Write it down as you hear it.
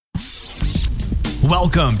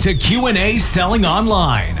Welcome to Q&A Selling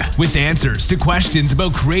Online, with answers to questions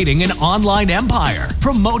about creating an online empire,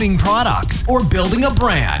 promoting products, or building a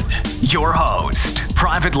brand. Your host,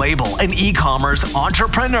 private label and e-commerce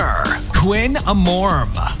entrepreneur, Quinn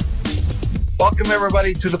Amorm. Welcome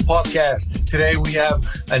everybody to the podcast. Today we have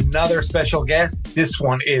another special guest. This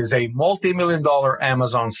one is a multi-million-dollar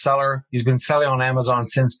Amazon seller. He's been selling on Amazon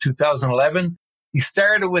since 2011. He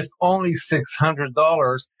started with only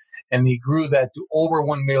 $600 and he grew that to over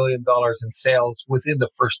 $1 million in sales within the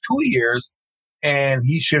first 2 years. And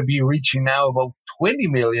he should be reaching now about 20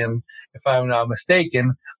 million, if I'm not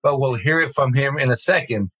mistaken, but we'll hear it from him in a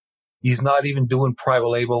second. He's not even doing private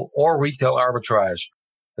label or retail arbitrage.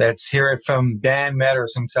 Let's hear it from Dan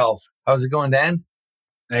Matters himself. How's it going, Dan?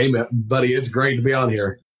 Hey, buddy, it's great to be on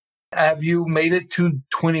here. Have you made it to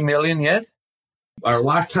 20 million yet? Our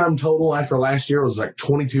lifetime total after last year was like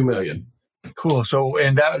 22 million. Cool. So,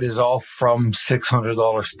 and that is all from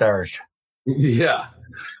 $600 start. Yeah.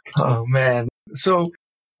 Oh, man. So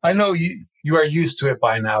I know you are used to it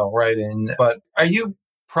by now, right? But are you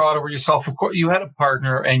proud of yourself? Of course, you had a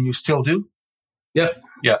partner and you still do? Yep.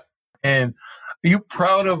 Yeah. And are you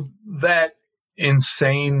proud of that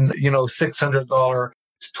insane, $600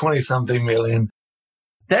 to 20-something million?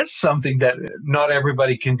 That's something that not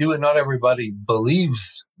everybody can do, and not everybody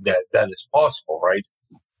believes that is possible, right?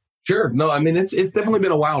 Sure. No, I mean, it's definitely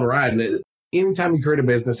been a wild ride. And anytime you create a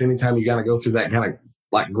business, anytime you got to go through that kind of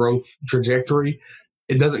like growth trajectory,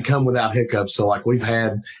 it doesn't come without hiccups. So like we've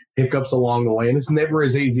had hiccups along the way, and it's never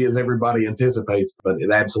as easy as everybody anticipates, but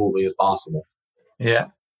it absolutely is possible. Yeah.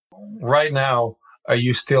 Right now, are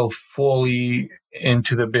you still fully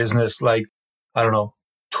into the business, like, I don't know,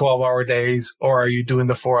 12-hour days, or are you doing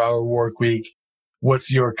the 4-hour work week?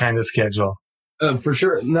 What's your kind of schedule? For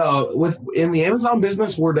sure. No, in the Amazon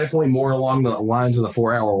business, we're definitely more along the lines of the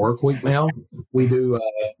 4-hour work week now. We do,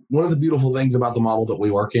 one of the beautiful things about the model that we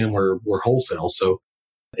work in, we're wholesale. So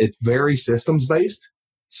it's very systems based.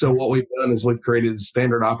 So what we've done is we've created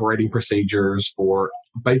standard operating procedures for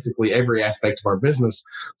basically every aspect of our business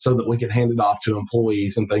so that we can hand it off to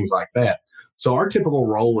employees and things like that. So our typical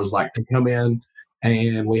role is like to come in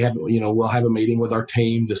and we'll have a meeting with our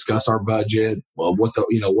team, discuss our budget,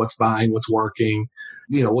 what's buying, what's working,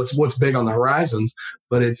 what's big on the horizons.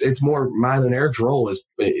 But it's more mine and Eric's role is,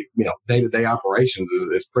 day-to-day operations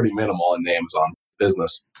is pretty minimal in the Amazon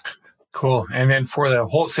business. Cool. And then for the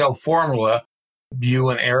wholesale formula, you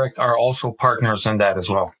and Eric are also partners in that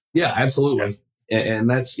as well. Yeah, absolutely. And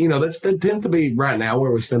that tends to be right now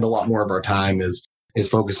where we spend a lot more of our time is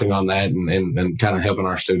focusing on that and kind of helping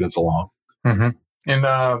our students along. Mm-hmm. And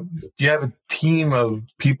do you have a team of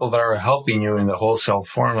people that are helping you in the wholesale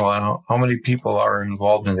formula? How many people are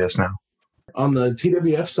involved in this now? On the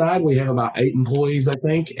TWF side, we have about 8 employees, I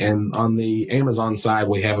think. And on the Amazon side,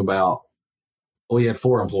 we have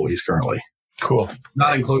 4 employees currently. Cool.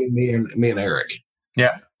 Not including me and Eric.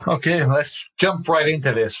 Yeah. Okay, let's jump right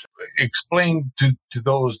into this. Explain to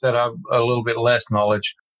those that have a little bit less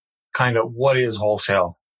knowledge, kind of what is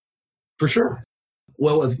wholesale? For sure.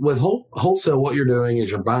 Well, with wholesale, what you're doing is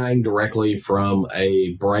you're buying directly from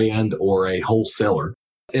a brand or a wholesaler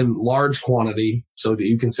in large quantity so that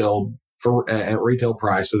you can sell at retail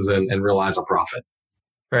prices and realize a profit.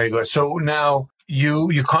 Very good. So now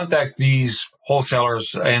you contact these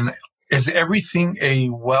wholesalers, and is everything a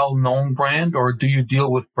well-known brand, or do you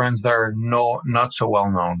deal with brands that are not so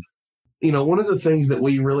well-known? One of the things that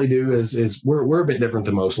we really do is we're a bit different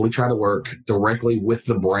than most. We try to work directly with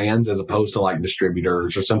the brands as opposed to like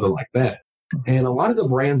distributors or something like that. And a lot of the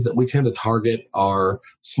brands that we tend to target are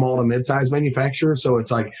small to mid-sized manufacturers. So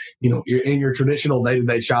it's like, you're in your traditional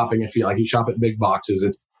day-to-day shopping, if you shop at big boxes,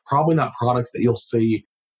 it's probably not products that you'll see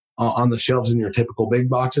on the shelves in your typical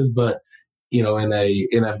big boxes, but in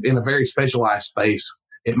a very specialized space,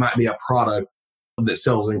 it might be a product that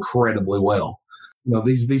sells incredibly well.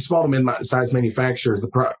 These small to mid-sized manufacturers,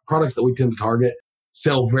 the products that we tend to target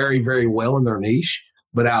sell very, very well in their niche,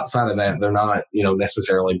 but outside of that, they're not,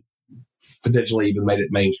 necessarily potentially even made it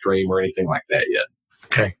mainstream or anything like that yet.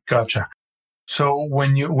 Okay, gotcha. So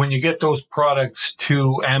when you get those products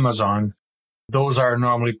to Amazon, those are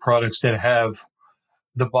normally products that have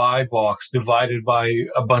the buy box divided by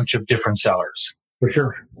a bunch of different sellers. For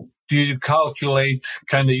sure. Do you calculate,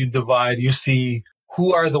 you divide, you see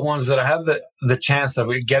who are the ones that have the chance of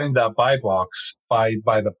getting that buy box by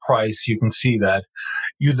the price? You can see that.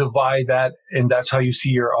 You divide that, and that's how you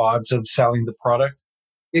see your odds of selling the product?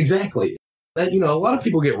 Exactly. A lot of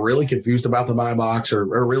people get really confused about the buy box or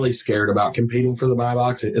really scared about competing for the buy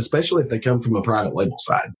box, especially if they come from a private label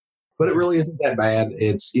side. but it really isn't that bad.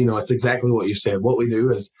 It's exactly what you said. What we do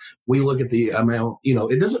is we look at the amount,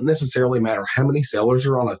 it doesn't necessarily matter how many sellers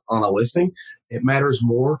are on a listing. It matters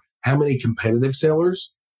more how many competitive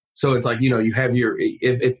sellers. So it's like, you have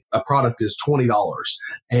if a product is $20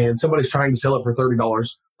 and somebody's trying to sell it for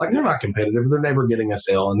 $30, like they're not competitive. They're never getting a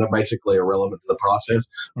sale and they're basically irrelevant to the process.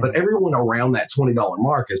 But everyone around that $20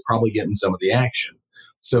 mark is probably getting some of the action.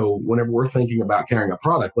 So whenever we're thinking about carrying a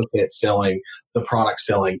product, let's say it's the product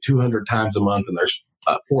selling 200 times a month and there's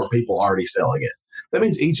 4 people already selling it. That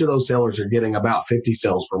means each of those sellers are getting about 50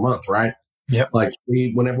 sales per month, right? Yep. Like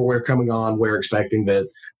whenever we're coming on, we're expecting that,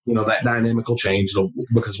 that dynamic will change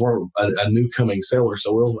because we're a new coming seller.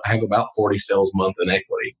 So we'll have about 40 sales a month in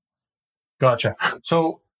equity. Gotcha.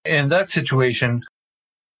 So in that situation,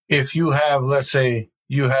 if you have, let's say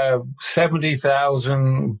you have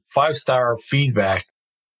 70,000 5-star feedback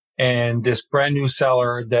and this brand new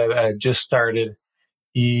seller that just started,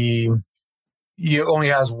 he only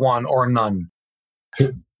has 1 or none.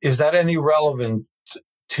 Is that any relevant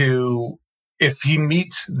to if he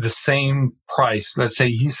meets the same price? Let's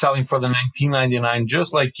say he's selling for the $19.99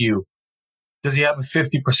 just like you. Does he have a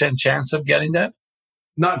 50% chance of getting that?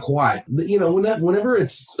 Not quite. Whenever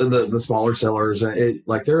it's the smaller sellers,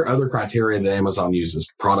 there are other criteria that Amazon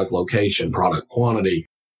uses: product location, product quantity,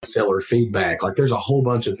 seller feedback. Like there's a whole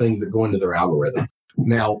bunch of things that go into their algorithm.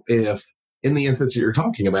 Now, if in the instance that you're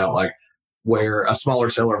talking about, like where a smaller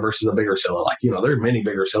seller versus a bigger seller, like, there are many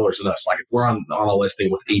bigger sellers than us. Like if we're on a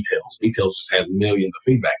listing with eTails just has millions of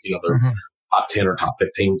feedback. They're top 10 or top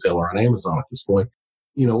 15 seller on Amazon at this point.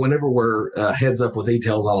 Whenever we're heads up with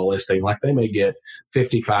eTails on a listing, like they may get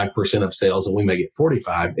 55% of sales and we may get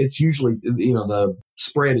 45. It's usually, the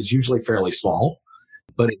spread is usually fairly small,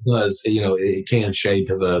 but it does, it can shade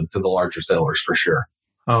to the larger sellers for sure.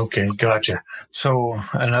 Okay, gotcha. So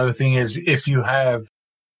another thing is if you have,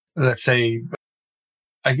 let's say,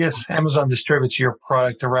 I guess Amazon distributes your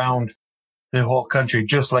product around the whole country,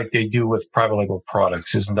 just like they do with private label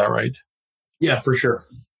products. Isn't that right? Yeah, for sure.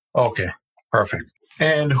 Okay, perfect.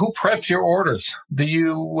 And who preps your orders? Do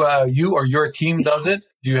you or your team does it?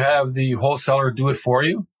 Do you have the wholesaler do it for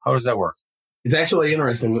you? How does that work? It's actually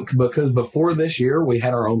interesting because before this year, we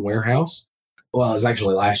had our own warehouse. Well, it was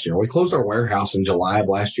actually last year. We closed our warehouse in July of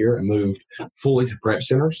last year and moved fully to prep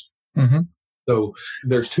centers. Mm-hmm. So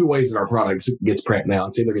there's 2 ways that our product gets prepped now.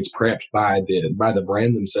 It's either gets prepped by the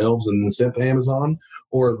brand themselves and then sent to Amazon,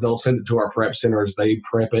 or they'll send it to our prep centers. They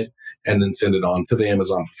prep it and then send it on to the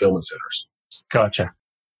Amazon fulfillment centers. Gotcha.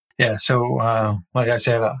 Yeah. So, like I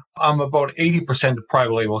said, I'm about 80% a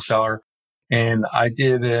private label seller, and I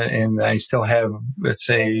did, and I still have, let's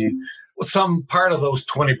say, some part of those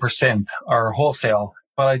 20% are wholesale,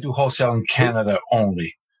 but I do wholesale in Canada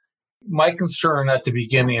only. My concern at the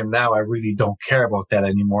beginning, and now I really don't care about that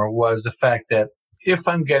anymore, was the fact that if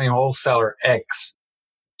I'm getting wholesaler X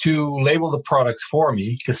to label the products for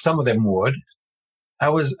me, because some of them would, I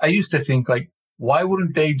used to think like, why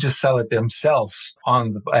wouldn't they just sell it themselves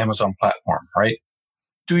on the Amazon platform, right?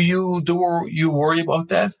 Do you worry about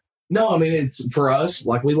that? No, I mean, it's for us,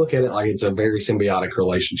 like we look at it like it's a very symbiotic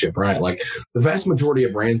relationship, right? Like the vast majority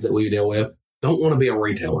of brands that we deal with don't want to be a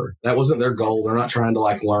retailer. That wasn't their goal. They're not trying to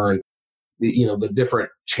learn the different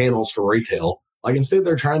channels for retail. Like instead,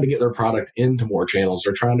 they're trying to get their product into more channels.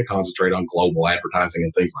 They're trying to concentrate on global advertising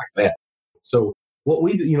and things like that. So what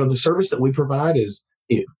we, the service that we provide is,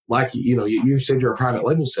 like, you said you're a private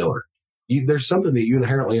label seller. There's something that you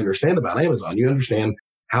inherently understand about Amazon. You understand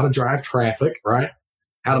how to drive traffic, right?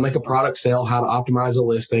 How to make a product sell, how to optimize a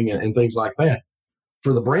listing and things like that.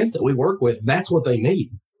 For the brands that we work with, that's what they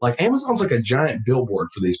need. Like Amazon's like a giant billboard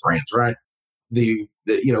for these brands, right?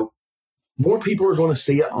 More people are going to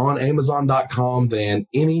see it on Amazon.com than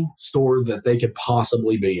any store that they could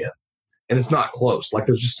possibly be in. And it's not close. Like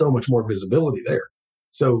there's just so much more visibility there.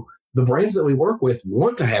 So the brands that we work with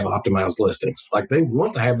want to have optimized listings. Like they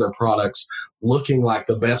want to have their products looking like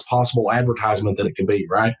the best possible advertisement that it can be,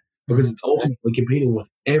 right? Because it's ultimately competing with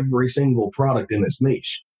every single product in its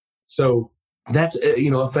niche. So that's,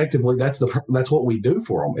 effectively that's what we do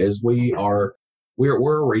for them is we're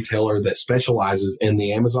a retailer that specializes in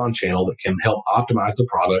the Amazon channel that can help optimize the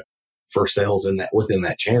product for sales within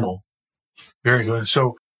that channel. Very good.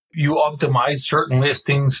 So you optimize certain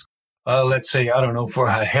listings. Let's say, I don't know, for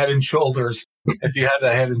Head and Shoulders, if you had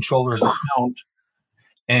a Head and Shoulders account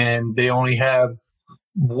and they only have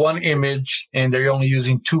one image and they're only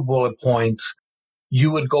using 2 bullet points,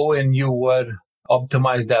 you would go in, you would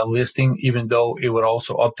optimize that listing, even though it would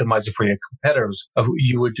also optimize it for your competitors.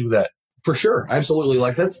 You would do that. For sure. Absolutely.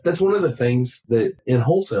 Like that's one of the things that in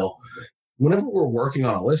wholesale, whenever we're working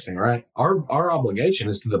on a listing, right, our obligation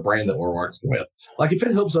is to the brand that we're working with. Like if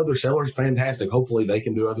it helps other sellers, fantastic. Hopefully they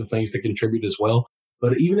can do other things to contribute as well.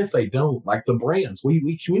 But even if they don't, like the brands,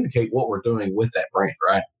 we communicate what we're doing with that brand,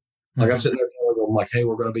 right? Like I'm sitting there telling them, like, hey,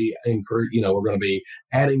 we're going to be we're going to be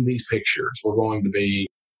adding these pictures. We're going to be,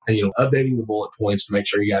 updating the bullet points to make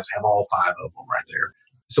sure you guys have all 5 of them right there.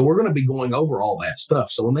 So we're going to be going over all that stuff.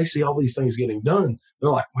 So when they see all these things getting done, they're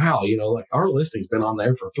like, wow, like our listing's been on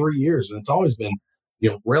there for 3 years and it's always been,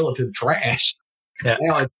 relative trash. Yeah.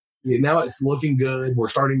 Now it's looking good. We're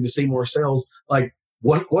starting to see more sales. Like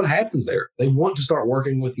what happens there? They want to start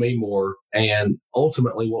working with me more. And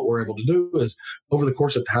ultimately what we're able to do is over the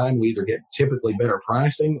course of time, we either get typically better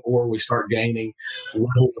pricing or we start gaining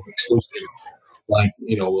levels of exclusivity. Like,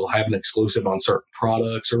 we'll have an exclusive on certain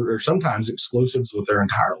products or sometimes exclusives with their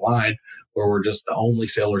entire line where we're just the only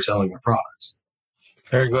seller selling their products.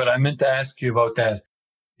 Very good. I meant to ask you about that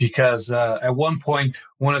because at one point,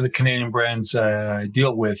 one of the Canadian brands I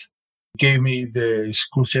deal with gave me the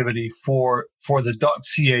exclusivity for the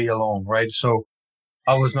 .ca alone, right? So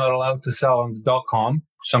I was not allowed to sell on the .com.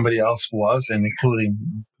 Somebody else was, and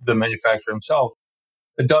including the manufacturer himself.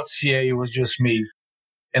 The .ca was just me.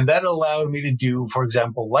 And that allowed me to do, for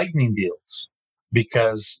example, lightning deals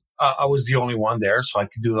because I was the only one there, so I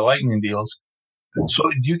could do the lightning deals. So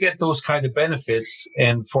do you get those kind of benefits?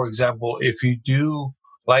 And for example, if you do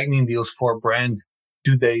lightning deals for a brand,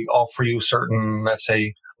 do they offer you certain, let's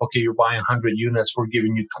say, okay, you're buying 100 units, we're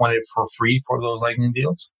giving you 20 for free for those lightning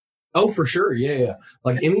deals? Oh, for sure. Yeah.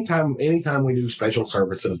 Like anytime we do special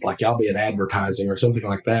services, like y'all be at advertising or something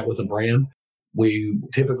like that with a brand, we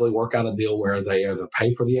typically work out a deal where they either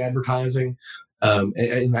pay for the advertising,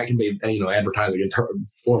 and that can be, advertising in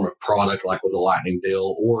form of product, like with a lightning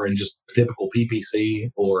deal, or in just typical PPC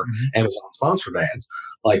or Amazon sponsored ads.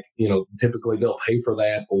 Like, typically they'll pay for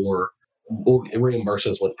that or will reimburse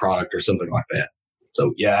us with product or something like that.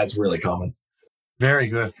 So yeah, it's really common. Very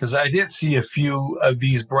good. Because I did see a few of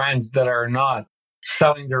these brands that are not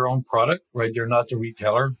selling their own product, right? They're not the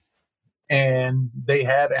retailer. And they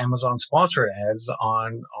had Amazon sponsored ads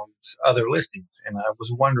on other listings. And I was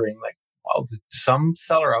wondering, like, well, some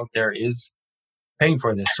seller out there is paying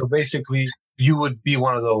for this. So basically, you would be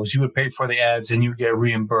one of those. You would pay for the ads and you get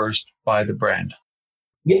reimbursed by the brand.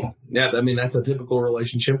 Yeah. I mean, that's a typical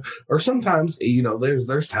relationship. Or sometimes,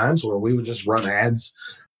 there's times where we would just run ads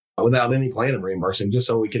without any plan of reimbursing, just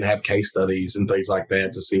so we can have case studies and things like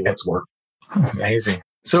that to see what's working. Amazing.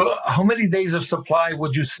 So how many days of supply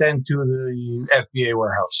would you send to the FBA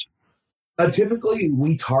warehouse? Typically,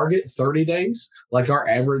 we target 30 days. Like our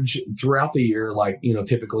average throughout the year,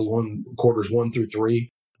 typically quarters 1 through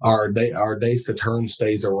 3, our days to turn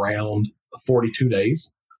stays around 42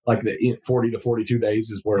 days. Like the 40 to 42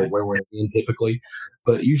 days is where we're in typically.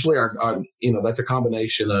 But usually our that's a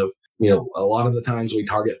combination of, a lot of the times we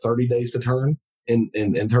target 30 days to turn in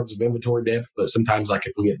terms of inventory depth. But sometimes like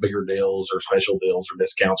if we get bigger deals or special deals or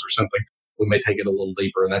discounts or something, we may take it a little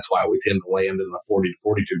deeper. And that's why we tend to land in the 40 to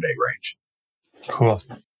 42 day range. Cool.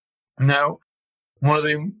 Now, one of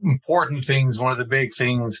the important things, one of the big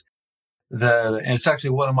things and it's actually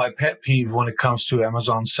one of my pet peeves when it comes to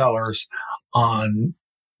Amazon sellers on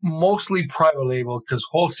mostly private label, because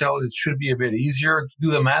wholesale, it should be a bit easier to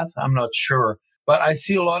do the math. I'm not sure. But I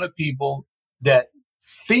see a lot of people that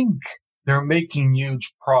think they're making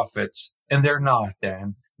huge profits and they're not,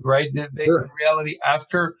 Dan, right? Sure. In reality,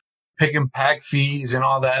 after pick and pack fees and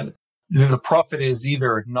all that, the profit is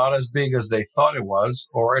either not as big as they thought it was,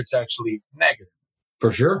 or it's actually negative.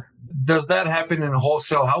 For sure. Does that happen in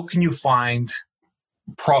wholesale? How can you find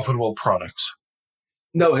profitable products?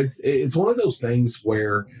 No, it's one of those things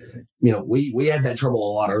where, we had that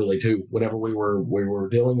trouble a lot early too. Whenever we were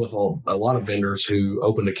dealing with a lot of vendors who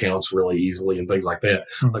opened accounts really easily and things like that.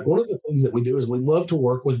 Mm-hmm. Like one of the things that we do is we love to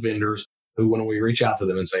work with vendors who, when we reach out to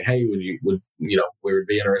them and say, hey, we would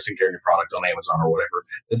be interested in carrying your product on Amazon or whatever,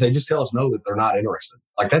 that they just tell us no, that they're not interested.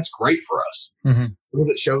 Like that's great for us. Mm-hmm. Because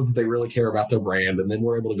it shows that they really care about their brand, and then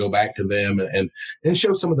we're able to go back to them and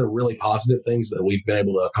show some of the really positive things that we've been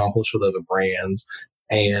able to accomplish with other brands.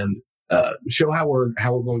 And show how we're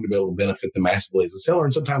going to be able to benefit them massively as a seller.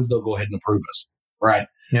 And sometimes they'll go ahead and approve us, right?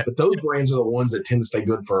 Yep. But those brands are the ones that tend to stay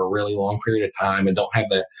good for a really long period of time and don't have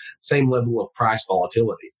that same level of price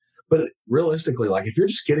volatility. But realistically, like if you're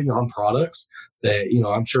just getting on products that,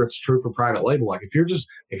 I'm sure it's true for private label. Like if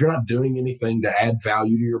you're not doing anything to add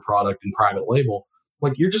value to your product in private label,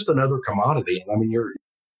 like you're just another commodity. And I mean,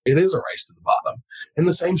 it is a race to the bottom. And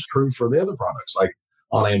the same's true for the other products. Like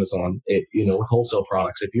on Amazon, with wholesale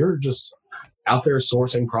products, if you're just out there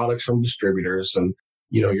sourcing products from distributors and,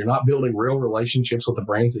 you're not building real relationships with the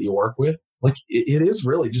brands that you work with, like it is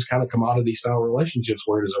really just kind of commodity style relationships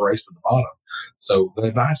where it is a race to the bottom. So the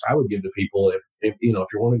advice I would give to people, if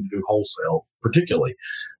you're wanting to do wholesale, particularly,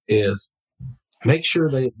 is make sure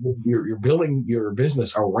that you're building your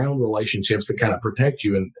business around relationships that kind of protect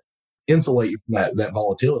you and insulate you from that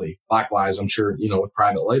volatility. Likewise, I'm sure, with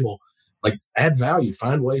private label, like add value,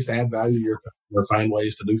 find ways to add value to your customer, find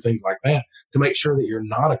ways to do things like that to make sure that you're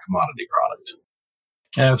not a commodity product.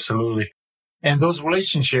 Absolutely. And those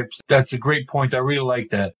relationships, that's a great point. I really like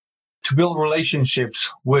that. To build relationships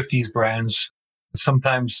with these brands,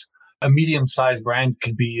 sometimes a medium-sized brand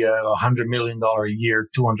could be a $100 million a year,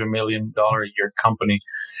 $200 million a year company.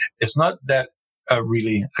 It's not that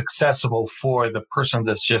really accessible for the person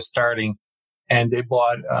that's just starting and they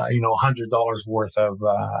bought, $100 worth of,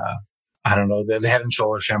 the Head and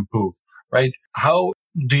Shoulder shampoo, right? How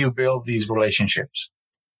do you build these relationships?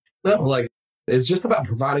 No, it's just about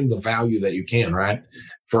providing the value that you can, right?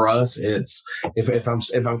 For us, it's if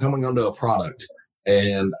I'm coming onto a product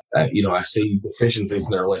and I see deficiencies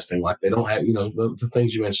in their listing, like they don't have the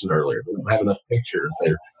things you mentioned earlier, they don't have enough pictures,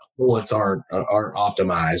 their bullets aren't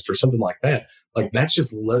optimized or something like that. Like that's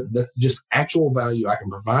just actual value I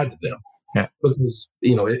can provide to them. Yeah. Because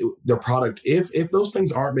their product, if those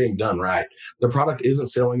things aren't being done right, the product isn't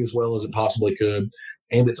selling as well as it possibly could,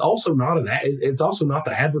 and it's also not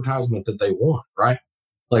the advertisement that they want, right?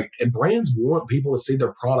 Like brands want people to see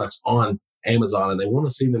their products on Amazon, and they want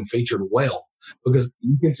to see them featured well because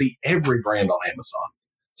you can see every brand on Amazon.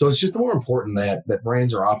 So it's just more important that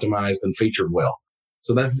brands are optimized and featured well.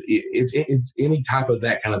 So it's any type of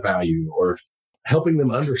that kind of value, or helping them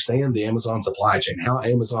understand the Amazon supply chain, how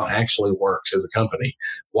Amazon actually works as a company,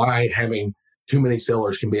 why having too many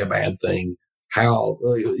sellers can be a bad thing, how,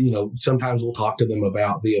 sometimes we'll talk to them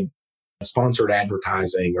about the sponsored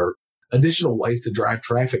advertising or additional ways to drive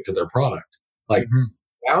traffic to their product. Like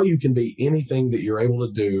value can be anything that you're able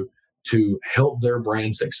to do to help their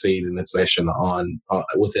brand succeed in its mission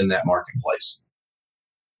within that marketplace.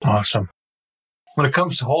 Awesome. When it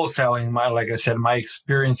comes to wholesaling, like I said, my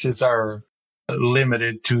experiences are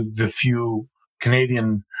limited to the few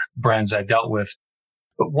Canadian brands I dealt with.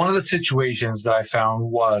 But one of the situations that I found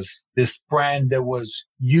was this brand that was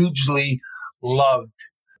hugely loved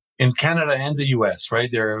in Canada and the US, right?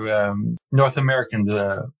 They're North American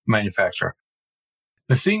manufacturer.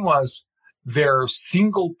 The thing was, their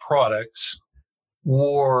single products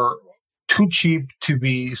were too cheap to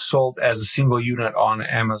be sold as a single unit on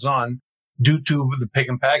Amazon due to the pick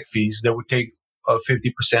and pack fees that would take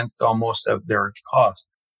 50% almost of their cost.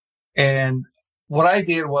 And what I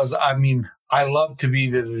did was, I love to be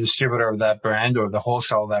the distributor of that brand or the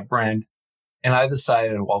wholesale of that brand. And I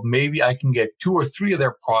decided, well, maybe I can get 2 or 3 of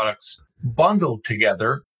their products bundled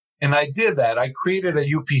together. And I did that. I created a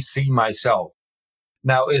UPC myself.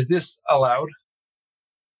 Now, is this allowed?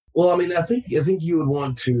 Well, I think you would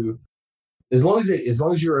want to, as long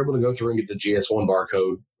as you're able to go through and get the GS1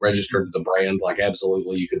 barcode registered to the brand, like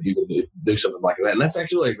absolutely you could do something like that. And that's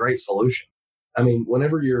actually a great solution.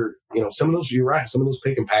 Whenever you're, you're right, some of those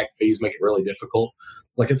pick and pack fees make it really difficult.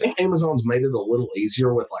 Like I think Amazon's made it a little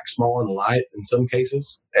easier with like Small and Light in some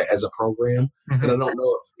cases as a program. Mm-hmm. And I don't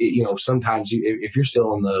know if, sometimes if you're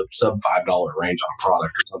still in the sub $5 range on a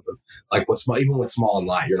product or something, like even with Small and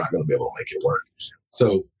Light, you're not going to be able to make it work.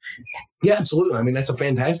 So yeah, absolutely. That's a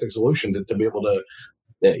fantastic solution to be able to,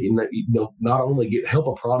 not only help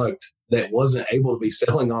a product that wasn't able to be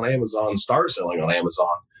selling on Amazon start selling on Amazon,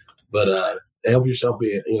 but help yourself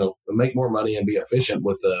be, make more money and be efficient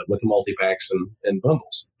with the multi-packs and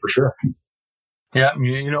bundles for sure. Yeah.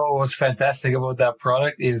 What's fantastic about that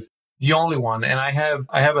product is the only one, and I have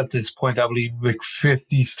at this point, I believe, like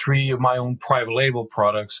 53 of my own private label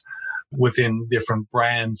products within different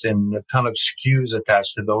brands and a ton of SKUs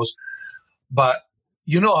attached to those. But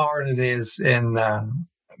how hard it is, and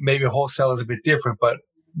maybe wholesale is a bit different, but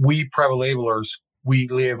we private labelers, we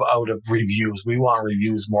live out of reviews. We want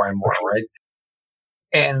reviews more and more, right?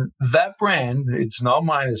 And that brand, it's not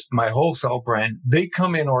mine, it's my wholesale brand. They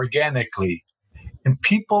come in organically and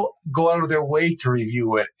people go out of their way to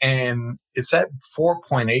review it. And it's at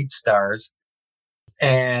 4.8 stars.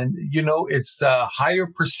 And, it's a higher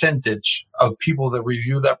percentage of people that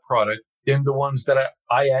review that product than the ones that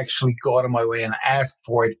I actually go out of my way and ask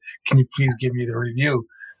for it. Can you please give me the review?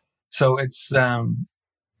 So it's,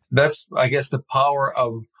 that's, I guess, the power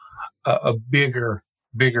of a bigger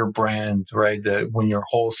brand, right? When you're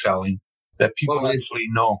wholesaling, that people actually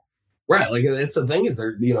know. Right. Like it's the thing is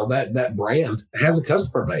there, that brand has a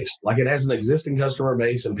customer base. Like it has an existing customer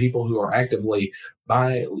base and people who are actively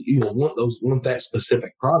buying, want that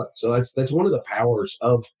specific product. So that's one of the powers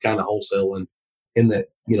of kind of wholesaling in that,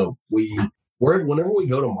 whenever we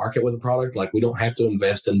go to market with a product, like we don't have to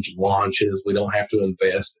invest in launches, we don't have to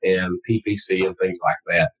invest in PPC and things like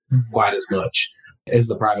that quite as much as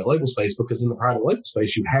the private label space, because in the private label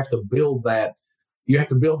space, you have to build that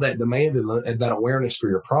demand and that awareness for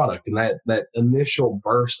your product, and that initial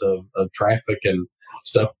burst of traffic and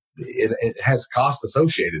stuff. It has cost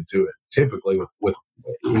associated to it, typically with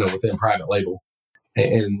within private label,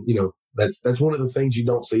 and that's one of the things you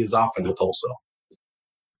don't see as often with wholesale.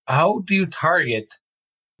 How do you target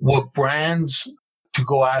what brands to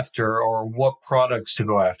go after or what products to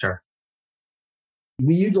go after?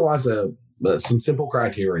 We utilize some simple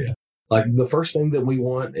criteria. Like the first thing that we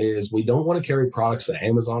want is we don't want to carry products that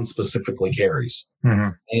Amazon specifically carries. Mm-hmm.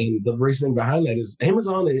 And the reasoning behind that is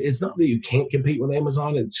Amazon, it's not that you can't compete with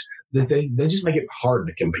Amazon, it's that they just make it hard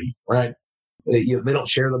to compete, right? They don't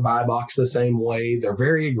share the buy box the same way. They're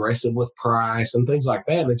very aggressive with price and things like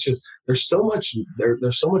that. And it's just, there's so much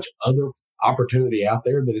other opportunity out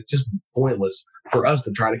there that it's just pointless for us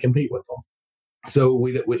to try to compete with them. So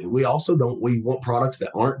we also we want products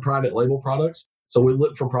that aren't private label products. So we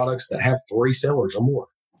look for products that have 3 sellers or more.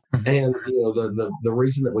 And the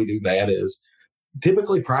reason that we do that is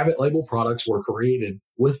typically private label products were created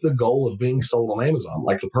with the goal of being sold on Amazon.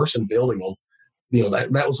 Like the person building them,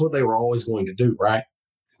 that was what they were always going to do, right?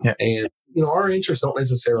 Yeah. And our interests don't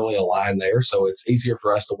necessarily align there, so it's easier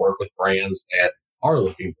for us to work with brands that are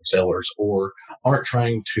looking for sellers or aren't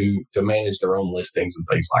trying to manage their own listings and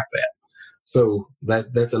things like that. So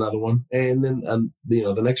that's another one. And then,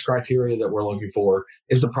 the next criteria that we're looking for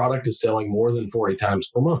is the product is selling more than 40 times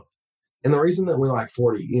per month. And the reason that we like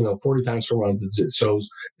 40 times per month is it shows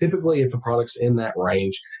typically if a product's in that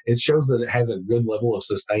range, it shows that it has a good level of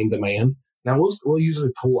sustained demand. Now we'll use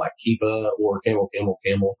a tool like Keepa or Camel,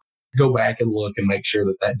 go back and look and make sure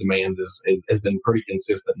that demand has been pretty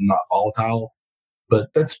consistent and not volatile.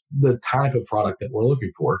 But that's the type of product that we're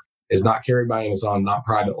looking for. Is not carried by Amazon, not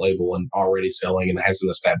private label, and already selling and has an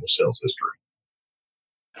established sales history.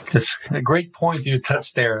 That's a great point you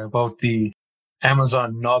touched there about the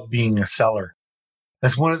Amazon not being a seller.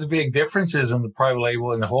 That's one of the big differences in the private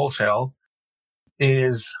label and the wholesale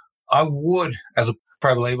is I would, as a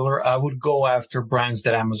private labeler, I would go after brands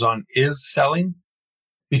that Amazon is selling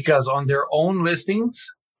because on their own listings,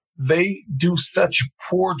 they do such a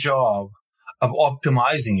poor job of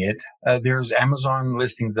optimizing it. There's Amazon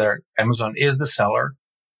listings that Amazon is the seller,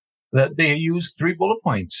 that they use 3 bullet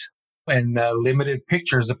points and limited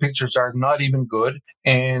pictures. The pictures are not even good.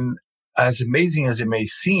 And as amazing as it may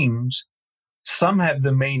seem, some have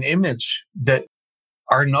the main image that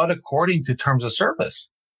are not according to terms of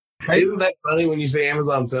service. Right? Isn't that funny when you see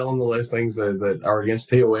Amazon selling the listings that are against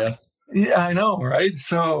TOS? Yeah, I know, right?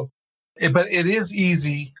 So, but it is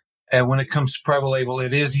easy. And when it comes to private label,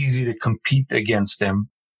 it is easy to compete against them.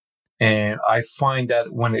 And I find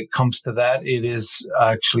that when it comes to that, it is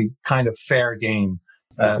actually kind of fair game.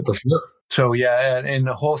 For sure. So, yeah, and in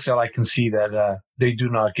the wholesale, I can see that they do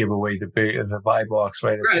not give away the buy box.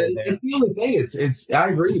 Right? It's the only thing. I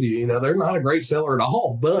agree with you. They're not a great seller at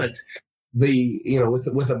all, but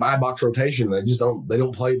with a buy box rotation, they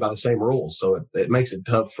don't play by the same rules. So it makes it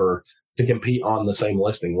tough to compete on the same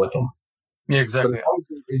listing with them. Yeah, exactly.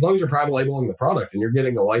 As long as you're private labeling the product and you're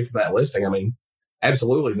getting away from that listing, I mean,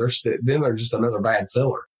 absolutely, they're just another bad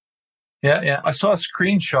seller. Yeah. I saw a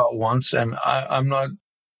screenshot once, and I'm not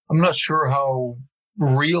sure how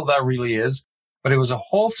real that really is, but it was a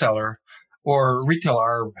wholesaler or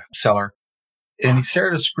retailer seller, and he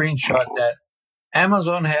shared a screenshot that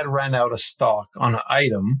Amazon had ran out of stock on an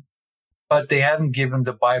item, but they hadn't given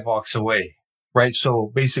the buy box away. Right.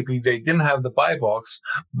 So basically they didn't have the buy box,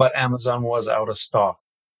 but Amazon was out of stock.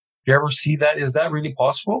 Do you ever see that? Is that really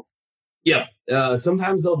possible? Yeah.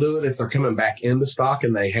 Sometimes they'll do it if they're coming back into stock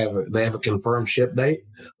and they have a confirmed ship date.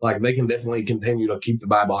 Like they can definitely continue to keep the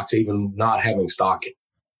buy box even not having stock.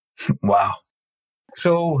 Wow.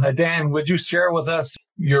 So Dan, would you share with us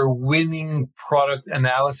your winning product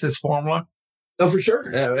analysis formula? Oh, for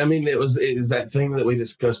sure. I mean, it is that thing that we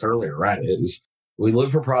discussed earlier, right? We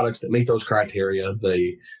look for products that meet those criteria.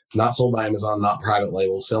 They not sold by Amazon, not private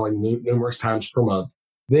label, selling numerous times per month.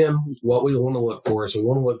 Then what we want to look for is we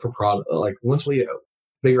want to look for product. Like once we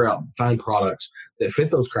find products that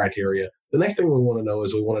fit those criteria, the next thing we want to know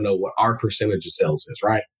is we want to know what our percentage of sales is,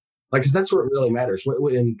 right? Like, because that's what really matters,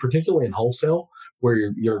 particularly in wholesale, where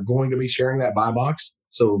you're going to be sharing that buy box.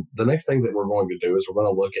 So the next thing that we're going to do is we're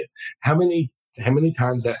going to look at how many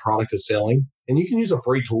times that product is selling. And you can use a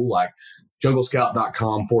free tool like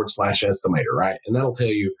junglescout.com/estimator, right? And that'll tell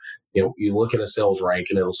you, you look at a sales rank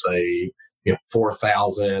and it'll say,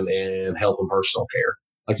 4,000 in health and personal care.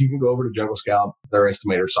 Like you can go over to Jungle Scout, their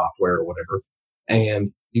estimator software or whatever,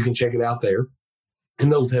 and you can check it out there. And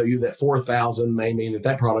they'll tell you that 4,000 may mean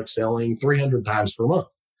that product's selling 300 times per month.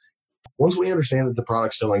 Once we understand that the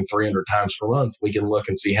product's selling 300 times per month, we can look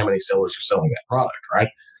and see how many sellers are selling that product, right?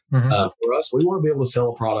 For us, we want to be able to sell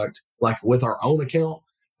a product like with our own account.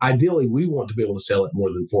 Ideally, we want to be able to sell it more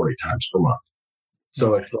than 40 times per month.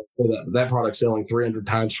 So if that product's selling 300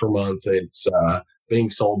 times per month, it's being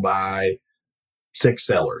sold by 6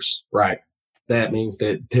 sellers, right? That means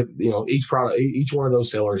that each one of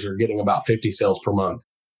those sellers are getting about 50 sales per month.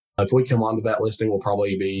 If we come onto that listing, we'll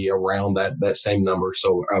probably be around that same number.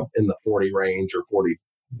 So in the 40 range or 40,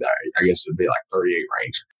 I guess it'd be like 38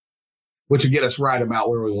 range, which would get us right about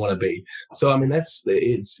where we want to be. So, I mean, that's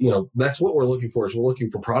what we're looking for is we're looking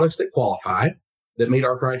for products that qualify, that meet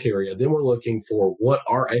our criteria. Then we're looking for what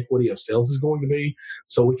our equity of sales is going to be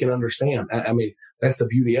so we can understand. I mean, that's the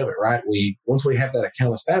beauty of it, right? Once we have that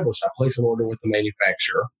account established, I place an order with the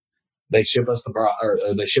manufacturer. They ship us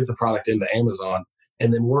they ship the product into Amazon,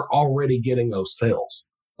 and then we're already getting those sales.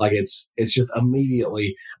 Like it's just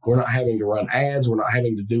immediately, we're not having to run ads. We're not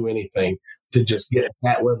having to do anything to just get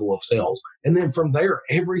that level of sales. And then from there,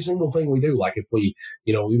 every single thing we do, like if we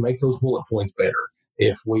make those bullet points better,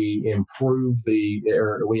 if we improve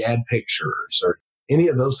or we add pictures or any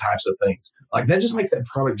of those types of things, like that just makes that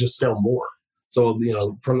product just sell more. So,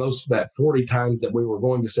 from that 40 times that we were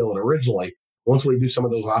going to sell it originally, once we do some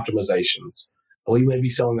of those optimizations, we may be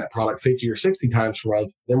selling that product 50 or 60 times per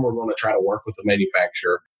month. Then we're going to try to work with the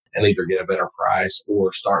manufacturer and either get a better price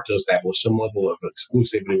or start to establish some level of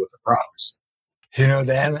exclusivity with the products.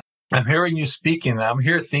 Dan, I'm hearing you speaking, and I'm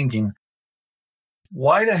here thinking,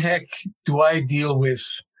 why the heck do I deal with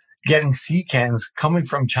getting sea cans coming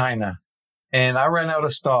from China? And I ran out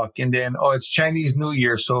of stock, and then, it's Chinese New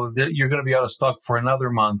Year, so you're going to be out of stock for another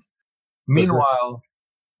month. Meanwhile,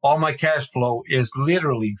 all my cash flow is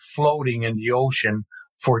literally floating in the ocean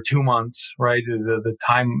for 2 months, right? The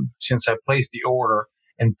time since I placed the order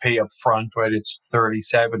and pay up front, right? It's 30,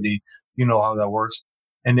 70. You know how that works.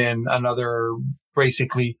 And then another,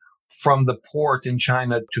 basically, from the port in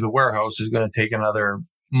China to the warehouse is going to take another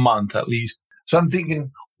month at least. So I'm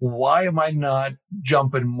thinking, why am I not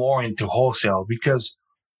jumping more into wholesale? Because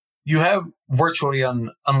you have virtually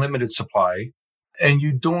an unlimited supply, and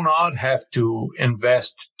you do not have to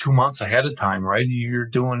invest 2 months ahead of time, right? You're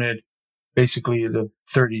doing it basically the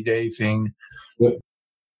 30-day thing. Well,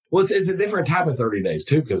 it's a different type of 30 days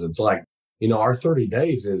too, because it's like, our 30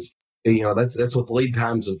 days is, that's with lead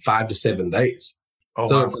times of 5 to 7 days. Oh,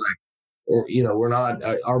 so wow. It's like, we're not,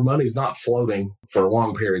 our money's not floating for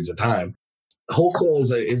long periods of time. Wholesale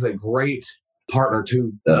is a great partner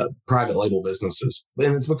to private label businesses.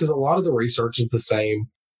 And it's because a lot of the research is the same.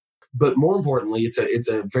 But more importantly, it's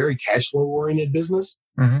a very cash flow oriented business,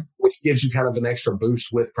 which gives you kind of an extra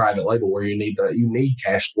boost with private label, where you need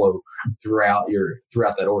cash flow throughout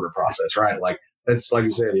that order process, right? Like that's like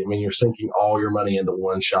you said. I mean, you're sinking all your money into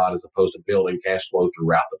one shot as opposed to building cash flow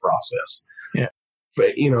throughout the process. Yeah,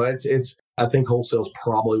 but it's. I think wholesale is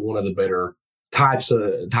probably one of the better types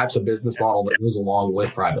of business model that goes along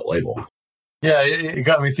with private label. Yeah, it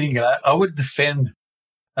got me thinking. I would defend.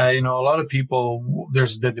 A lot of people,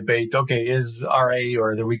 there's the debate, okay, is RA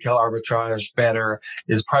or the retail arbitrage better?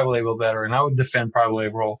 Is private label better? And I would defend private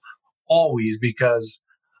label always, because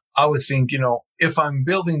I would think, if I'm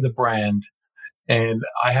building the brand and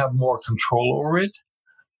I have more control over it,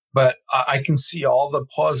 but I can see all the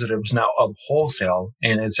positives now of wholesale,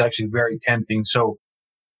 and it's actually very tempting. So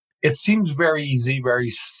it seems very easy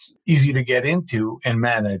to get into and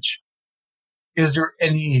manage. Is there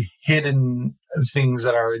any hidden things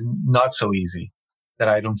that are not so easy that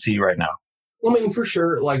I don't see right now? I mean, for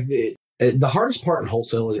sure. Like the hardest part in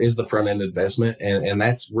wholesale is the front end investment. And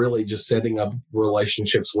that's really just setting up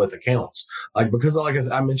relationships with accounts. Like, because like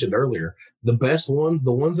I mentioned earlier, the best ones,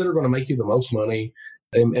 the ones that are going to make you the most money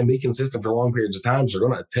and be consistent for long periods of times, are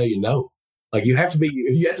going to tell you no. Like you have to be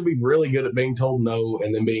really good at being told no,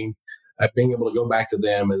 and then being able to go back to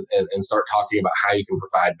them and start talking about how you can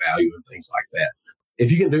provide value and things like that.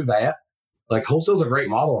 If you can do that, like wholesale's a great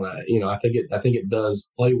model, and I think it does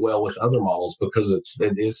play well with other models because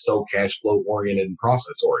it is so cash flow oriented and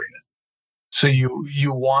process oriented. So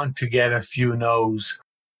you want to get a few no's.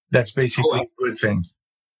 That's basically a good thing.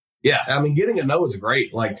 Yeah, I mean, getting a no is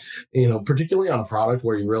great. Like, particularly on a product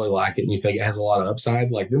where you really like it and you think it has a lot of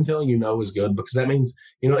upside, like them telling you no is good, because that means,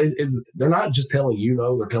 they're not just telling you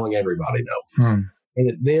no, they're telling everybody no.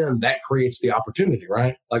 And then that creates the opportunity,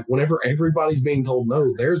 right? Like whenever everybody's being told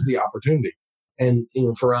no, there's the opportunity. And,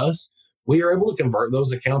 for us, we are able to convert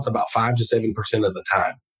those accounts about 5 to 7% of the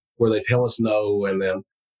time, where they tell us no. And then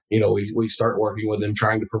we start working with them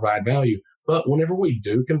trying to provide value. But whenever we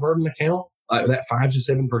do convert an account, like that 5 to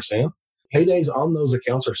 7%, paydays on those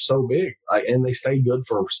accounts are so big, and they stay good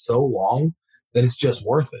for so long that it's just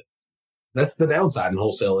worth it. That's the downside in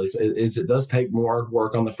wholesale is it does take more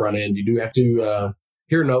work on the front end. You do have to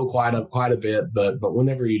hear no quite a bit, but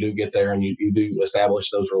whenever you do get there and you do establish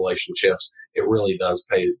those relationships, it really does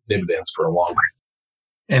pay dividends for a long time.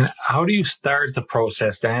 And how do you start the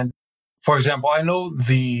process, Dan? For example, I know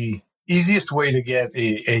the easiest way to get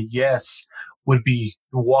a yes would be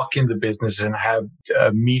to walk in the business and have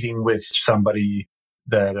a meeting with somebody,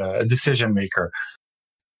 that a decision maker.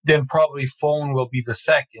 Then probably phone will be the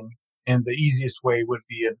second. And the easiest way would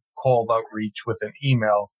be a cold outreach with an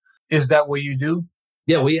email. Is that what you do?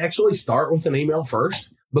 Yeah, we actually start with an email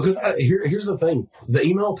first because here's the thing. The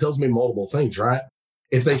email tells me multiple things, right?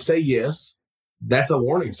 If they say yes, that's a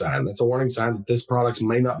warning sign. That's a warning sign that this product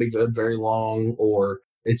may not be good very long, or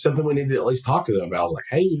it's something we need to at least talk to them about. I was like,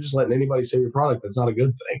 hey, you're just letting anybody say your product. That's not a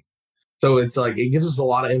good thing. So it's like, it gives us a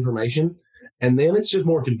lot of information, and then it's just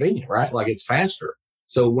more convenient, right? Like, it's faster.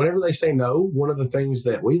 So whenever they say no, one of the things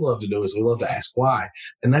that we love to do is we love to ask why.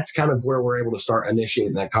 And that's kind of where we're able to start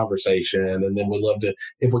initiating that conversation. And then we love to,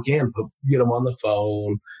 if we can, get them on the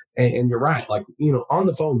phone. And you're right. Like, on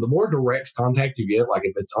the phone, the more direct contact you get, like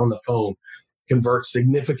if it's on the phone, converts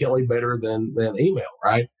significantly better than email,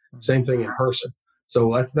 right? Same thing in person.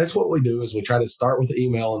 So that's what we do is we try to start with the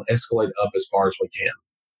email and escalate up as far as we can.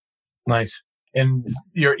 Nice. And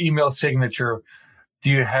your email signature, do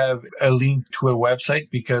you have a link to a website?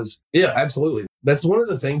 Yeah, absolutely. That's one of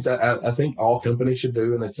the things I think all companies should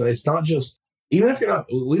do. And it's not just, even if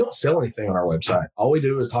we don't sell anything on our website. All we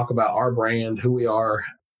do is talk about our brand, who we are,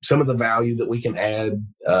 some of the value that we can add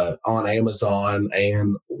on Amazon,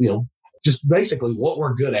 and, just basically what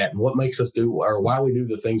we're good at and what makes us do, or why we do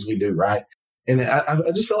the things we do, right? And I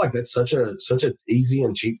just feel like that's such a easy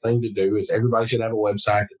and cheap thing to do. Is everybody should have a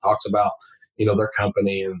website that talks about, their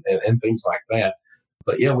company and things like that.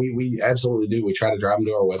 But yeah, we absolutely do. We try to drive them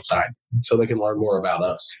to our website so they can learn more about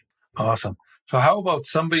us. Awesome. So how about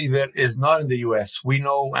somebody that is not in the US? We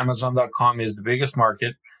know Amazon.com is the biggest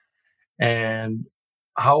market. And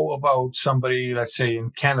how about somebody, let's say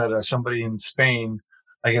in Canada, somebody in Spain?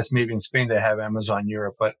 I guess maybe in Spain they have Amazon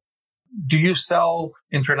Europe, but do you sell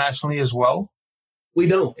internationally as well? We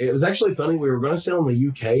don't. It was actually funny. We were going to sell in the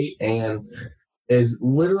UK, and is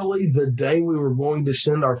literally the day we were going to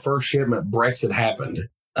send our first shipment, Brexit happened.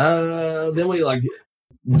 Then we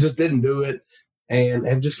just didn't do it, and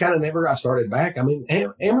have just kind of never got started back. I mean,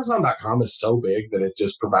 Amazon.com is so big that it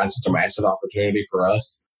just provides such a massive opportunity for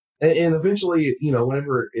us. And eventually,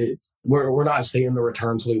 whenever we're not seeing the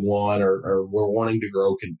returns we want, or we're wanting to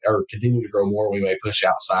grow or continue to grow more, we may push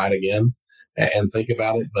outside again and think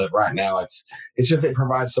about it. But right now it's just, it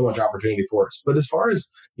provides so much opportunity for us. But as far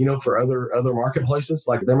as, for other marketplaces,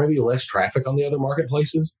 like there may be less traffic on the other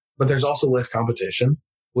marketplaces, but there's also less competition,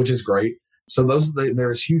 which is great. So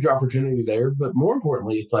there's huge opportunity there. But more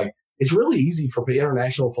importantly, it's really easy for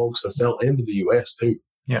international folks to sell into the US too.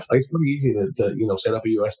 Yeah. It's pretty easy to set up a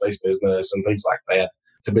US based business and things like that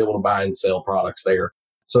to be able to buy and sell products there.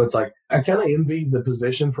 So it's like, I kind of envy the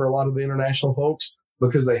position for a lot of the international folks,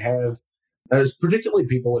 because they have, as particularly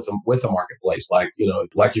people with a marketplace, like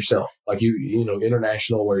yourself, like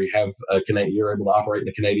international, where you have you're able to operate in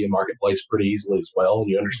the Canadian marketplace pretty easily as well. And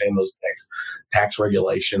you understand those tax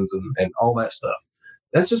regulations and all that stuff.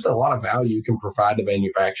 That's just a lot of value you can provide to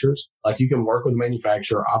manufacturers. Like, you can work with a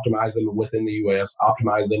manufacturer, optimize them within the US,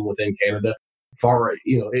 optimize them within Canada.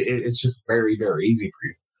 It's just very, very easy for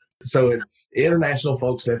you. So it's international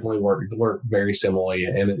folks definitely work very similarly,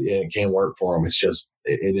 and it can work for them. It's just,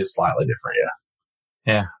 it is slightly different.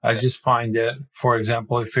 Yeah. Yeah. I just find that, for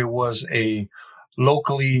example, if it was a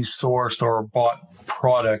locally sourced or bought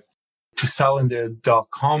product to sell in the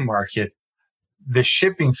 .com market, the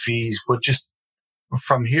shipping fees would just,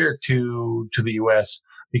 from here to the US,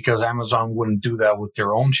 because Amazon wouldn't do that with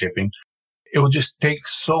their own shipping, it would just take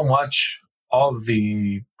so much of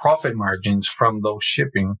the profit margins from those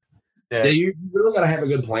shipping. Yeah, you really got to have a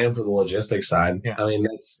good plan for the logistics side. Yeah. I mean,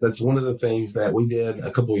 that's one of the things that we did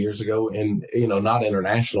a couple of years ago, and not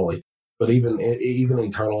internationally, but even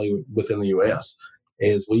internally within the US,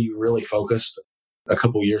 is we really focused a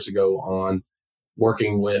couple of years ago on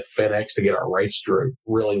working with FedEx to get our rates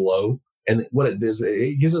really low. And what it does,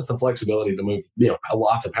 it gives us the flexibility to move,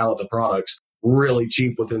 lots of pallets of products really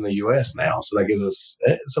cheap within the US now. So that gives us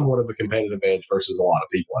somewhat of a competitive edge versus a lot of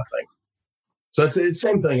people, I think. So it's the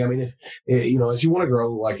same thing. I mean, if, as you want to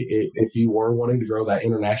grow, like if you were wanting to grow that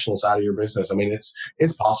international side of your business, I mean,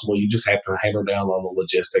 it's possible. You just have to hammer down on the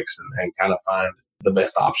logistics and kind of find the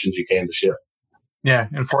best options you can to ship. Yeah.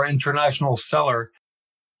 And for an international seller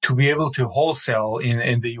to be able to wholesale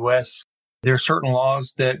in the US, there are certain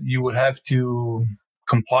laws that you would have to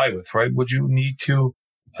comply with, right? Would you need to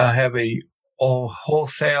have a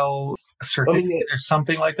wholesale certificate or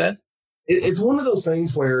something like that? It's one of those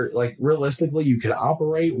things where, like, realistically, you could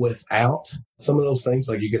operate without some of those things.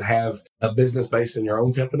 Like, you could have a business based in your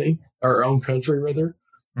own company or own country, rather.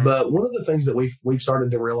 Mm-hmm. But one of the things that we've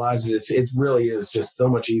started to realize is it really is just so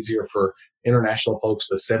much easier for international folks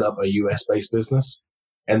to set up a U.S. based business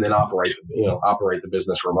and then operate the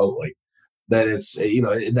business remotely. That it's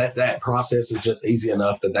that process is just easy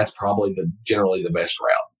enough that's probably generally the best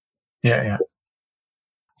route. Yeah,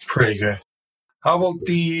 it's pretty good. How about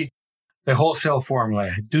the wholesale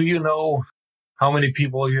formula? Do you know how many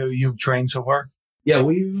people you've trained so far? Yeah,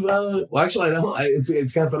 we've actually, I don't.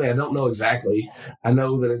 It's kind of funny. I don't know exactly. I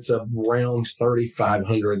know that it's around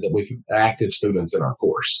 3,500 that we've active students in our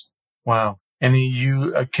course. Wow! Any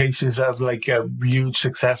cases of like a huge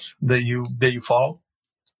success that you follow?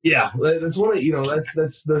 Yeah, that's one of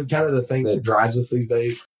that's the kind of the thing that drives us these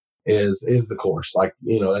days is the course. Like,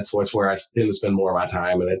 that's where I tend to spend more of my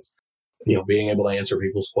time, and it's being able to answer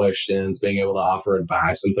people's questions, being able to offer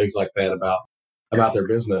advice and things like that about their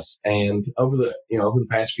business. And over the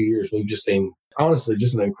past few years, we've just seen, honestly,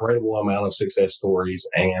 just an incredible amount of success stories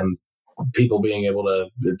and people being able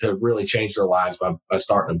to really change their lives by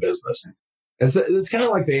starting a business. It's kind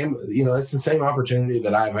of like it's the same opportunity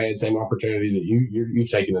that I've had, same opportunity that you've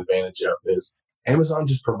taken advantage of. Is Amazon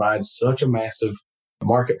just provides such a massive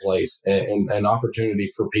marketplace and opportunity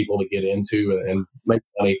for people to get into and make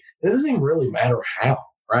money. It doesn't even really matter how,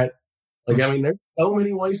 right? Like, I mean, there's so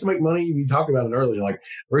many ways to make money. You talked about it earlier, like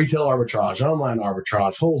retail arbitrage, online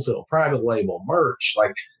arbitrage, wholesale, private label, merch.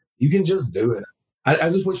 Like, you can just do it.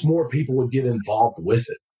 I just wish more people would get involved with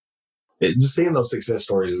it. Just seeing those success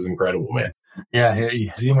stories is incredible, man. Yeah,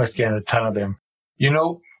 you must get a ton of them.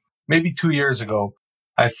 Maybe 2 years ago,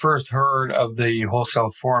 I first heard of the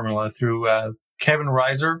wholesale formula through Kevin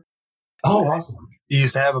Reiser. Oh, awesome. He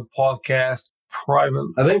used to have a podcast, I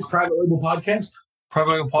think it's Private Label Podcast.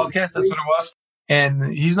 Private Label Podcast, that's what it was.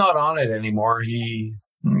 And he's not on it anymore. He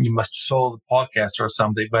must have sold the podcast or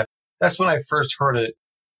something. But that's when I first heard it.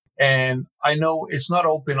 And I know it's not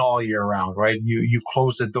open all year round, right? You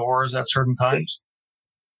close the doors at certain times.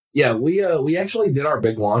 Yeah, we actually did our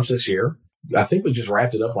big launch this year. I think we just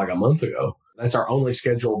wrapped it up like a month ago. That's our only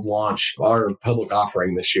scheduled launch, our public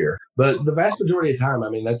offering this year. But the vast majority of time, I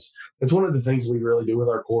mean, that's one of the things we really do with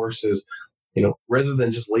our course is, rather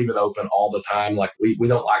than just leave it open all the time, like we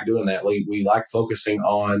don't like doing that. We like focusing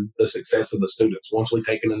on the success of the students. Once we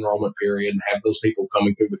take an enrollment period and have those people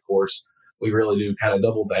coming through the course, we really do kind of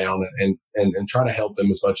double down and try to help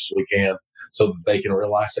them as much as we can so that they can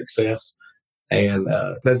realize success. And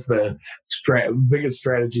that's the biggest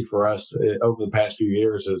strategy for us over the past few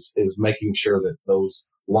years is making sure that those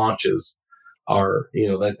launches are,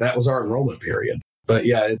 that was our enrollment period. But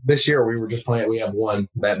yeah, this year we were just planning. We have one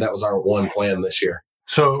that was our one plan this year.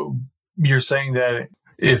 So you're saying that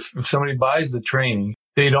if somebody buys the training,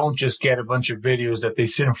 they don't just get a bunch of videos that they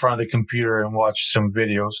sit in front of the computer and watch some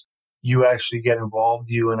videos. You actually get involved,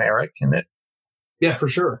 you and Eric, in it? Yeah, for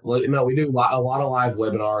sure. No, we do a lot of live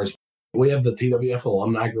webinars. We have the TWF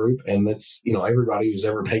alumni group, and that's, everybody who's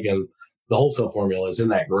ever taken the wholesale formula is in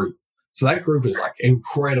that group. So that group is like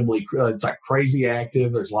incredibly, it's like crazy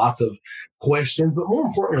active. There's lots of questions, but more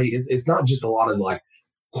importantly, it's not just a lot of like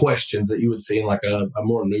questions that you would see in like a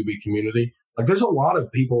more newbie community. Like, there's a lot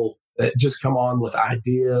of people that just come on with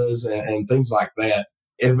ideas and things like that.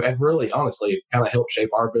 Have really, honestly, kind of helped shape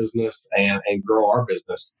our business and grow our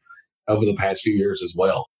business over the past few years as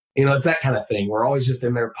well. It's that kind of thing. We're always just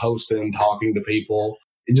in there posting, talking to people,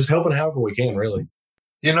 and just helping however we can, really.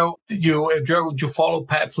 Would you follow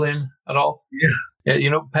Pat Flynn at all?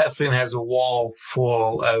 Yeah. Pat Flynn has a wall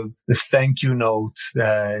full of thank you notes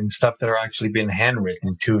and stuff that are actually being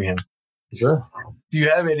handwritten to him. Sure. Do you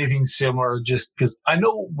have anything similar? Just because I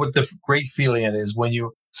know what the great feeling it is when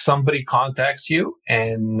somebody contacts you,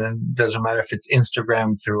 and it doesn't matter if it's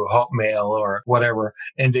Instagram through Hotmail or whatever,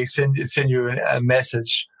 and they send you a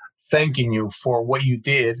message thanking you for what you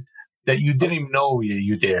did that you didn't even know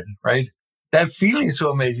you did, right? That feeling is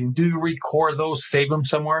so amazing. Do you record those, save them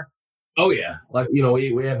somewhere? Oh, yeah. Like,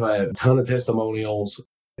 we have a ton of testimonials.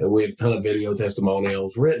 We have a ton of video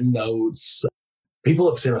testimonials, written notes. People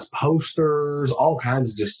have sent us posters, all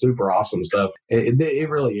kinds of just super awesome stuff. It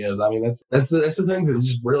really is. I mean, that's the thing that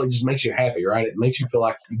just really just makes you happy, right? It makes you feel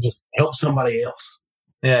like you just help somebody else.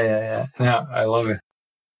 Yeah, I love it.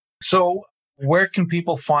 So where can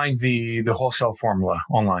people find the wholesale formula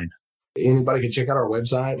online? Anybody can check out our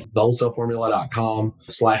website,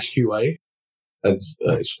 thewholesaleformula.com/QA. That's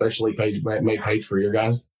a specially made page for your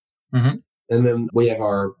guys. Mm-hmm. And then we have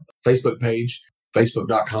our Facebook page,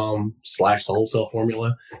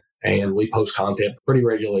 facebook.com/thewholesaleformula. And we post content pretty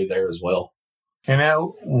regularly there as well. And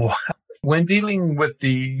now, when dealing with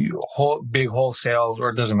the big wholesale, or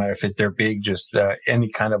it doesn't matter if they're big, just any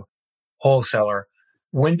kind of wholesaler,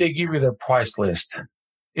 when they give you their price list,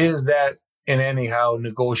 is that in anyhow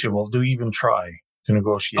negotiable? Do you even try to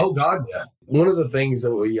negotiate? Oh, God, yeah. One of the things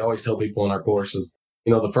that we always tell people in our course is,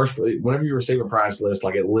 whenever you receive a price list,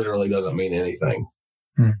 like it literally doesn't mean anything.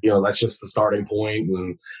 That's just the starting point.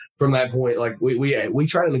 And from that point, like we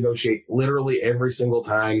try to negotiate literally every single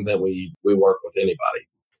time that we work with anybody.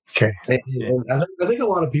 Okay. And I think a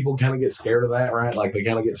lot of people kind of get scared of that, right? Like they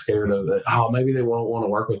kind of get scared of that. Oh, maybe they won't want to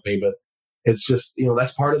work with me, but it's just,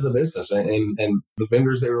 that's part of the business. And the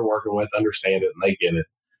vendors they were working with understand it and they get it.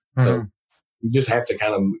 Mm-hmm. So you just have to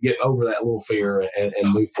kind of get over that little fear and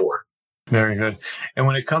move forward. Very good. And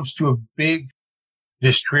when it comes to a big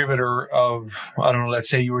distributor of, I don't know, let's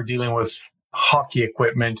say you were dealing with hockey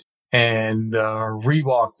equipment and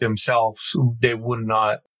Reebok themselves, they would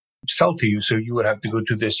not sell to you. So you would have to go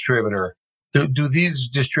to the distributor. Do these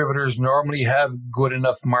distributors normally have good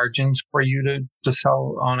enough margins for you to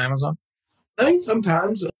sell on Amazon? I think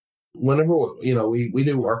sometimes whenever, we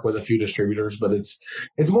do work with a few distributors, but it's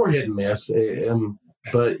more hit and miss.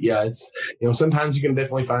 But yeah, it's, sometimes you can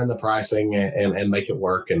definitely find the pricing and make it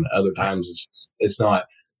work. And other times it's not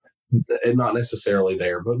necessarily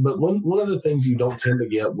there. But one of the things you don't tend to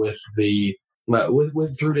get with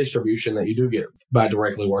with through distribution that you do get by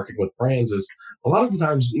directly working with brands is a lot of the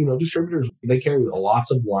times, distributors, they carry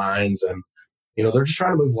lots of lines and, they're just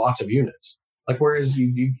trying to move lots of units. Like, whereas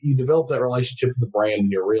you develop that relationship with the brand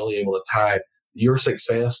and you're really able to tie your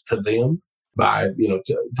success to them by,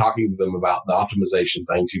 talking to them about the optimization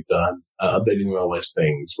things you've done, updating their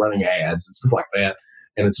listings, running ads and stuff like that.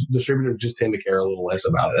 And distributors just tend to care a little less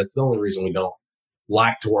about it. That's the only reason we don't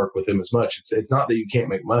like to work with them as much. It's not that you can't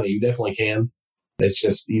make money. You definitely can. It's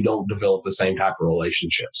just you don't develop the same type of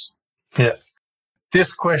relationships. Yeah.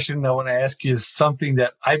 This question I want to ask you is something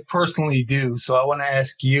that I personally do. So I want to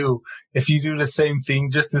ask you if you do the same thing,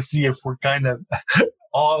 just to see if we're kind of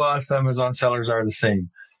all us Amazon sellers are the same.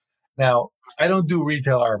 Now, I don't do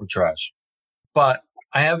retail arbitrage, but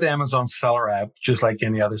I have the Amazon seller app, just like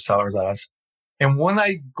any other seller does. And when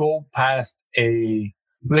I go past a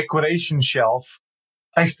liquidation shelf,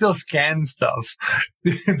 I still scan stuff.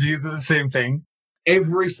 Do you do the same thing?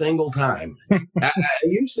 Every single time. I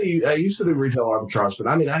used to do retail arbitrage, but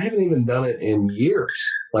I haven't even done it in years,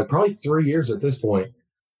 like probably 3 years at this point.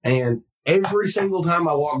 And every single time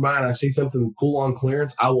I walk by and I see something cool on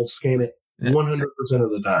clearance, I will scan it 100%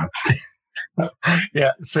 of the time.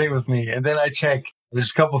 Yeah, same with me. And then I check.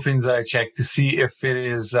 There's a couple of things that I check to see if it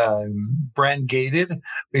is brand gated,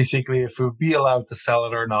 basically if it would be allowed to sell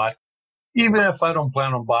it or not. Even if I don't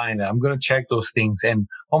plan on buying it, I'm going to check those things and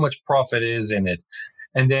how much profit is in it.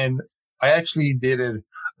 And then I actually did it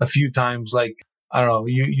a few times. Like, I don't know,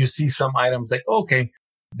 you see some items like, okay,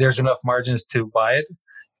 there's enough margins to buy it.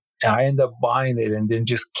 And I end up buying it and then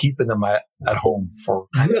just keeping them at home for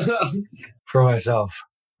myself.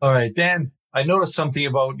 All right, Dan, I noticed something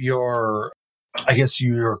about your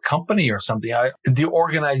company or something, the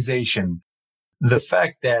organization, the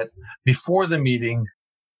fact that before the meeting,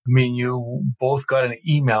 me and you both got an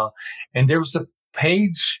email and there was a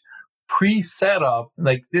page pre-set up.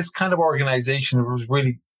 Like, this kind of organization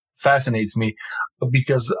really fascinates me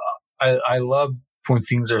because I love when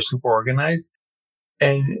things are super organized.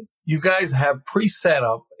 And you guys have pre-set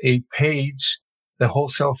up a page, the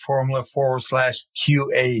Wholesale Formula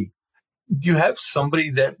 /QA. Do you have somebody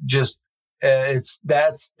that just,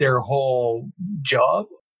 that's their whole job?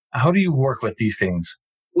 How do you work with these things?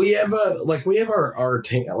 We have our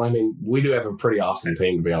team. We do have a pretty awesome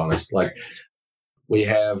team, to be honest. Like, we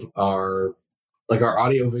have our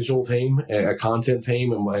audio visual team, a content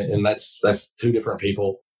team, and that's two different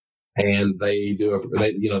people, and they do a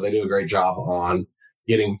great job on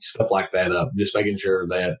getting stuff like that up, just making sure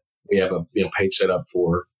that we have a page set up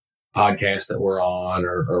for podcasts that we're on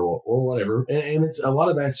or whatever. And it's a lot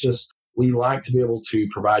of that's just, we like to be able to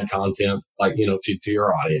provide content like, to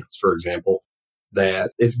your audience, for example,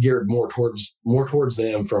 that it's geared more towards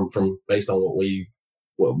them from based on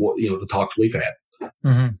what the talks we've had.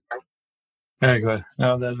 Mm-hmm. Very good.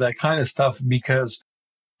 Now that kind of stuff, because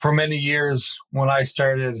for many years when I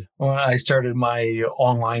started my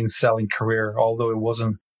online selling career, although it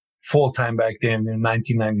wasn't full time back then in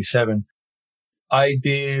 1997, I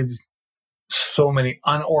did so many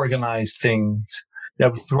unorganized things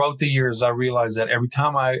that throughout the years, I realized that every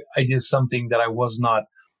time I did something that I was not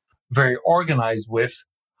very organized with,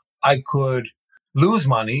 I could lose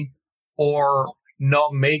money or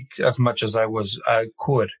not make as much as I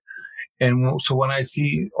could. And so when I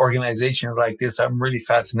see organizations like this, I'm really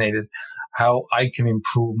fascinated how I can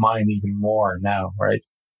improve mine even more now, right?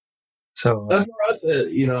 So for us,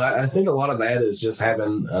 I think a lot of that is just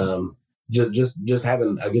having just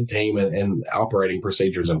having a good team and operating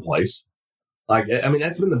procedures in place. Like, I mean,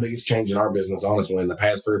 that's been the biggest change in our business, honestly, in the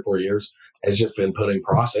past 3 or 4 years, has just been putting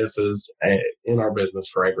processes in our business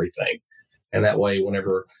for everything. And that way,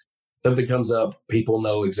 whenever something comes up, people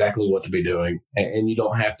know exactly what to be doing, and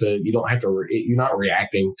you're not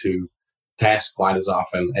reacting to tasks quite as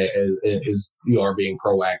often as you are being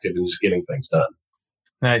proactive and just getting things done.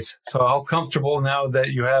 Nice. So how comfortable, now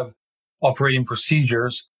that you have operating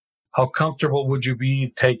procedures, how comfortable would you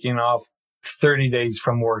be taking off 30 days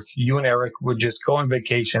from work? You and Eric would just go on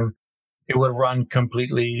vacation. It would run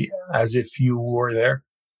completely as if you were there.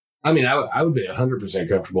 I mean, I would be 100%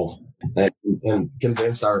 comfortable and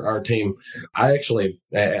convinced our team. I actually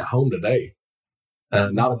at home today,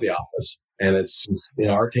 not at the office, and it's just,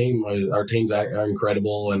 our teams are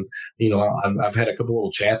incredible, and I've had a couple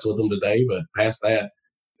little chats with them today, but past that,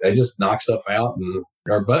 they just knock stuff out and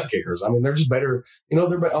are butt kickers. I mean, they're just better.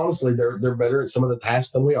 They're better at some of the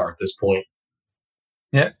tasks than we are at this point.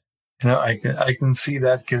 Yeah, I can see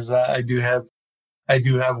that, because I do have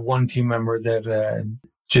one team member that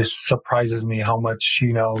just surprises me how much she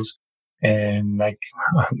knows, and like,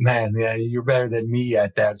 man, yeah, you're better than me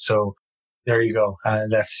at that. So there you go.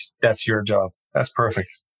 That's your job. That's perfect.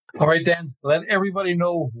 All right, Dan, let everybody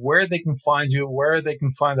know where they can find you, where they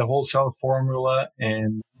can find the Wholesale Formula,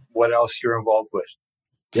 and what else you're involved with.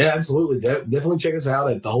 Yeah, absolutely. Definitely check us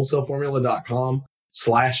out at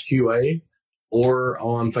thewholesaleformula.com/QA, or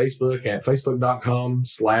on Facebook at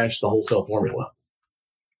facebook.com/thewholesaleformula.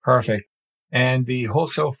 Perfect. And the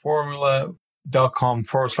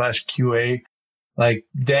wholesaleformula.com/QA, like,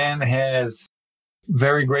 Dan has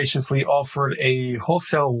very graciously offered a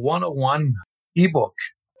Wholesale 101 ebook.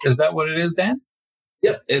 Is that what it is, Dan?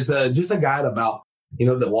 Yep. It's just a guide about,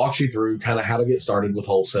 that walks you through kind of how to get started with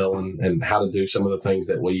wholesale and how to do some of the things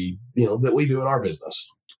that we do in our business.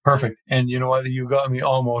 Perfect. And you know what? You got me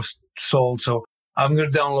almost sold. So I'm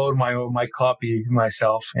going to download my copy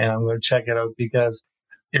myself, and I'm going to check it out, because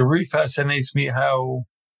it really fascinates me how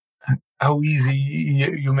easy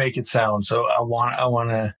you make it sound. So I want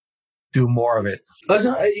to do more of it.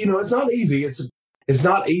 It's not easy. It's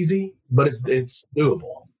not easy, but it's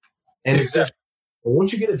doable. And exactly.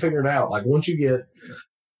 Once you get it figured out, like once you get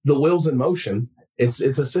the wheels in motion, it's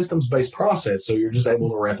a systems-based process. So you're just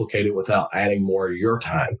able to replicate it without adding more of your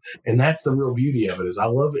time. And that's the real beauty of it, is I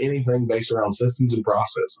love anything based around systems and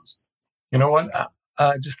processes. You know what?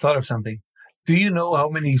 I just thought of something. Do you know how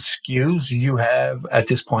many SKUs you have at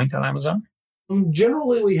this point on Amazon?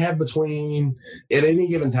 Generally, we have at any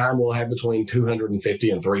given time, we'll have between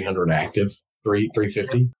 250 and 300 active,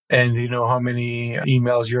 350. And do you know how many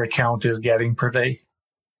emails your account is getting per day?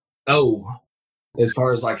 Oh, as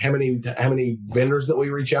far as like how many vendors that we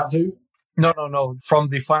reach out to? No. From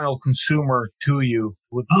the final consumer to you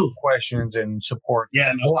with questions and support.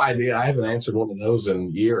 Yeah, no idea. I haven't answered one of those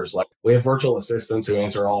in years. Like, we have virtual assistants who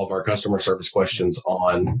answer all of our customer service questions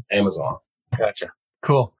on Amazon. Gotcha.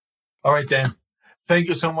 Cool. All right, Dan. Thank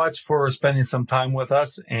you so much for spending some time with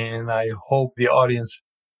us. And I hope the audience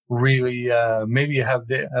really maybe have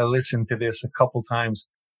listened to this a couple times,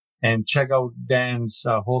 and check out Dan's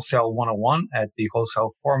Wholesale 101 at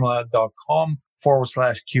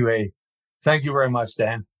thewholesaleformula.com/QA. Thank you very much,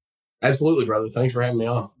 Dan. Absolutely, brother. Thanks for having me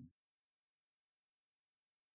on.